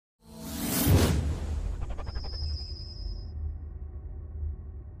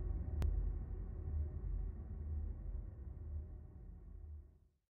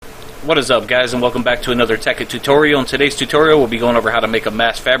What is up, guys, and welcome back to another Tekkit tutorial. In today's tutorial we'll be going over how to make a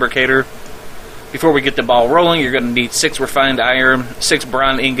Mass Fabricator. Before we get the ball rolling, you're going to need 6 refined iron, 6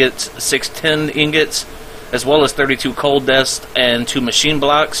 bronze ingots, 6 tin ingots, as well as 32 cold dust and 2 machine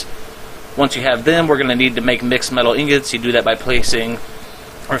blocks. Once you have them, we're going to need to make mixed metal ingots. You do that by placing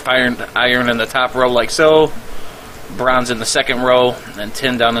refined iron in the top row like so, bronze in the second row, and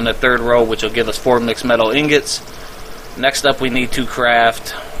tin down in the third row, which will give us 4 mixed metal ingots. Next up, we need to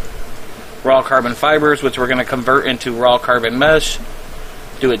craft raw carbon fibers, which we're going to convert into raw carbon mesh.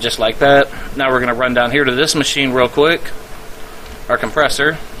 Do it just like that. Now we're going to run down here to this machine real quick, our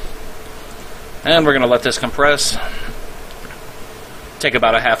compressor, and we're going to let this compress. Take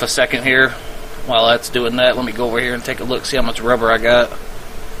about a half a second here. While that's doing that, let me go over here and take a look, see how much rubber I got.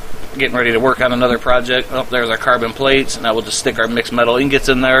 Getting ready to work on another project. Oh, there's our carbon plates. Now we'll just stick our mixed metal ingots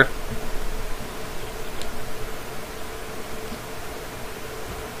in there.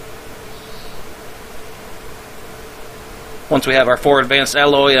 Once we have our 4 advanced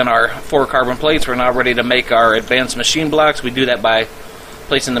alloy and our 4 carbon plates, we're now ready to make our advanced machine blocks. We do that by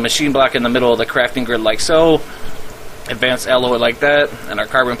placing the machine block in the middle of the crafting grid like so, advanced alloy like that, and our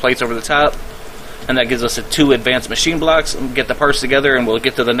carbon plates over the top. And that gives us 2 advanced machine blocks. We'll get the parts together and we'll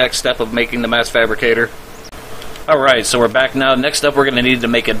get to the next step of making the Mass Fabricator. Alright, so we're back now. Next up, we're going to need to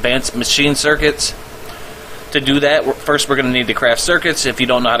make advanced machine circuits. To do that, first we're going to need to craft circuits. If you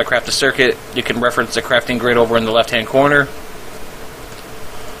don't know how to craft a circuit, you can reference the crafting grid over in the left hand corner.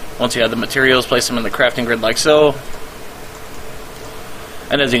 Once you have the materials, place them in the crafting grid like so.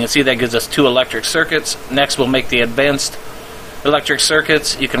 And as you can see, that gives us 2 electric circuits. Next we'll make the advanced electric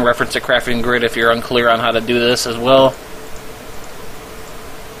circuits. You can reference the crafting grid if you're unclear on how to do this as well.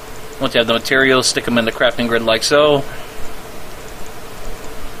 Once you have the materials, stick them in the crafting grid like so.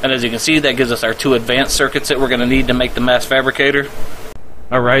 And as you can see, that gives us our 2 advanced circuits that we're going to need to make the Mass Fabricator.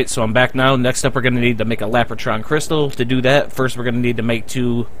 Alright, so I'm back now. Next up, we're going to need to make a Tron crystal. To do that, first we're going to need to make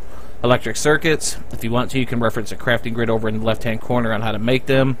 2 electric circuits. If you want to, you can reference the crafting grid over in the left-hand corner on how to make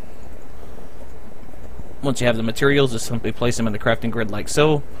them. Once you have the materials, just simply place them in the crafting grid like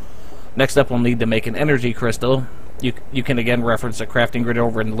so. Next up, we'll need to make an energy crystal. You can again reference the crafting grid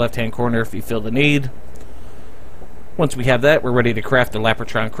over in the left-hand corner if you feel the need. Once we have that, we're ready to craft the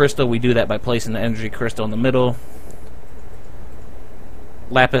Tron crystal. We do that by placing the energy crystal in the middle,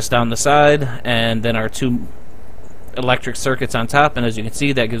 lapis down the side, and then our 2 electric circuits on top. And as you can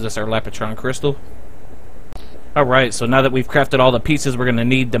see, that gives us our Tron crystal. Alright, so now that we've crafted all the pieces we're going to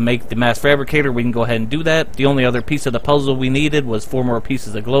need to make the Mass Fabricator, we can go ahead and do that. The only other piece of the puzzle we needed was 4 more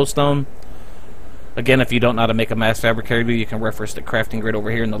pieces of glowstone. Again, if you don't know how to make a Mass Fabricator, you can reference the crafting grid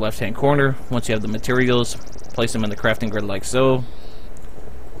over here in the left-hand corner. Once you have the materials, place them in the crafting grid like so.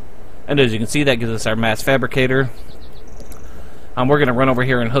 And as you can see, that gives us our Mass Fabricator. We're going to run over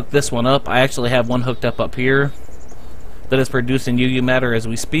here and hook this one up. I actually have one hooked up here that is producing UU matter as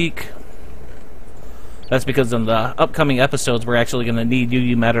we speak. That's because in the upcoming episodes, we're actually going to need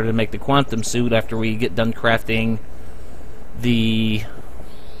UU matter to make the quantum suit after we get done crafting the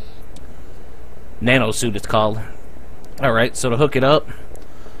nano suit, it's called. Alright, so to hook it up,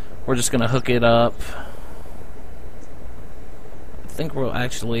 we're just going to hook it up. I think we'll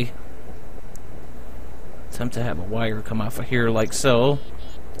actually attempt to have a wire come off of here like so.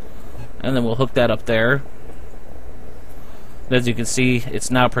 And then we'll hook that up there. And as you can see,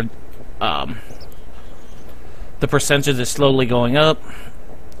 it's now the percentage is slowly going up.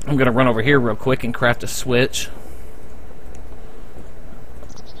 I'm going to run over here real quick and craft a switch.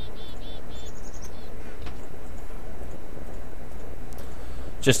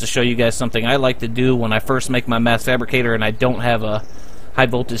 Just to show you guys something I like to do when I first make my Mass Fabricator and I don't have a high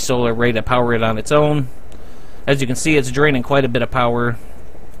voltage solar array to power it on its own. As you can see, it's draining quite a bit of power.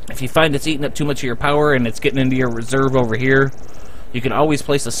 If you find it's eating up too much of your power and it's getting into your reserve over here, you can always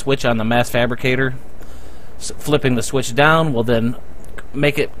place a switch on the Mass Fabricator. Flipping the switch down will then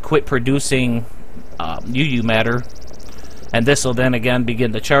make it quit producing UU matter, and this will then again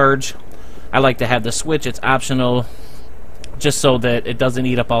begin to charge. I like to have the switch, it's optional, just so that it doesn't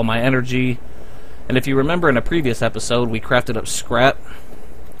eat up all my energy. And if you remember in a previous episode, we crafted up scrap.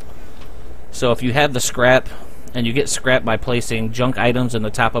 So if you have the scrap, and you get scrap by placing junk items in the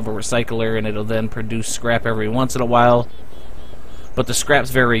top of a recycler, and it'll then produce scrap every once in a while. But the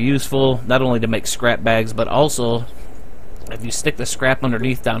scrap's very useful, not only to make scrap bags, but also if you stick the scrap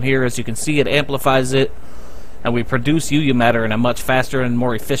underneath down here, as you can see, it amplifies it, and we produce UU matter in a much faster and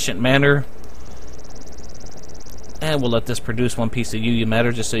more efficient manner. And we'll let this produce 1 piece of UU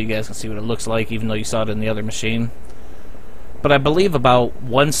matter just so you guys can see what it looks like, even though you saw it in the other machine. But I believe about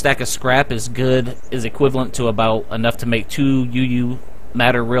 1 stack of scrap is equivalent to about enough to make 2 UU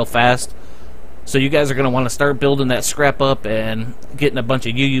matter real fast. So you guys are going to want to start building that scrap up and getting a bunch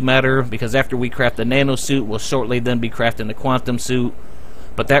of UU matter, because after we craft the nano suit, we'll shortly then be crafting the quantum suit.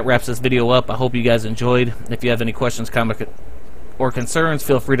 But that wraps this video up. I hope you guys enjoyed. If you have any questions, comments, or concerns,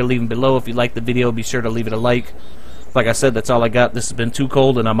 feel free to leave them below. If you like the video, be sure to leave it a like. Like I said, that's all I got. This has been Too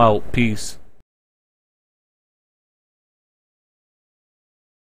Cold, and I'm out. Peace.